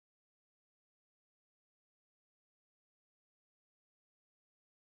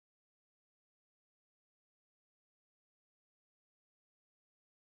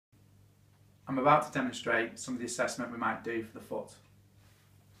I'm about to demonstrate some of the assessment we might do for the foot.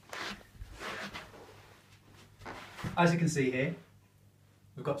 As you can see here,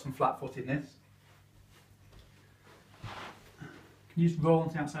 we've got some flat-footedness. Can you just roll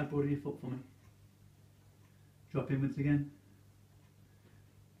onto the outside board of your foot for me? Drop inwards again.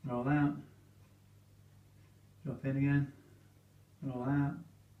 Roll out. Drop in again. Roll out.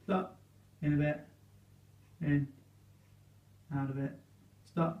 Stop. In a bit. In. Out of it.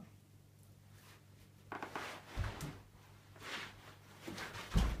 Stop.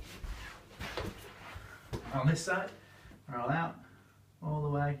 On this side, roll out all the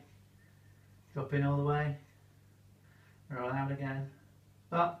way, drop in all the way, roll out again,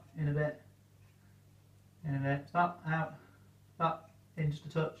 stop, in a bit, stop, out, stop, in just a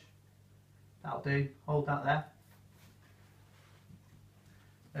touch, that'll do, hold that there.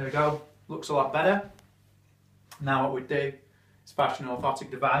 There we go, looks a lot better. Now what we do is fashion an orthotic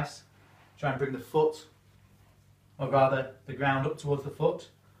device, try and bring the foot, or rather the ground up towards the foot,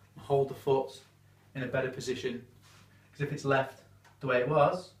 and hold the foot in a better position, because if it's left the way it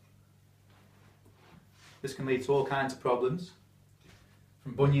was, this can lead to all kinds of problems,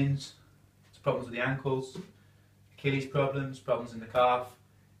 from bunions to problems with the ankles, Achilles problems, problems in the calf,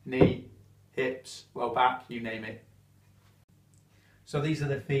 knee, hips, low back, you name it. So these are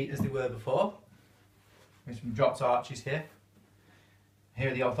the feet as they were before, with some dropped arches here.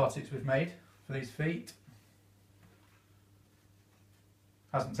 Here are the orthotics we've made for these feet.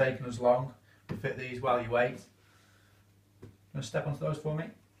 Hasn't taken us long to fit these while you wait. Going to step onto those for me.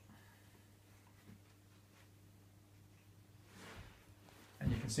 And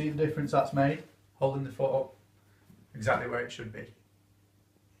you can see the difference that's made, holding the foot up exactly where it should be.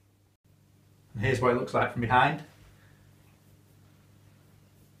 And here's what it looks like from behind.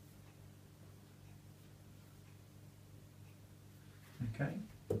 Okay,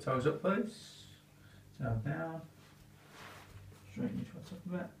 toes up please, toe down, straighten your foot up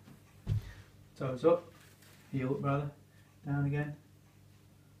a bit. Toes up, heel up rather, down again.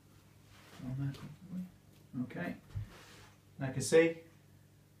 On there comfortably. Okay. And I can see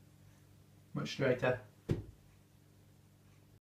much straighter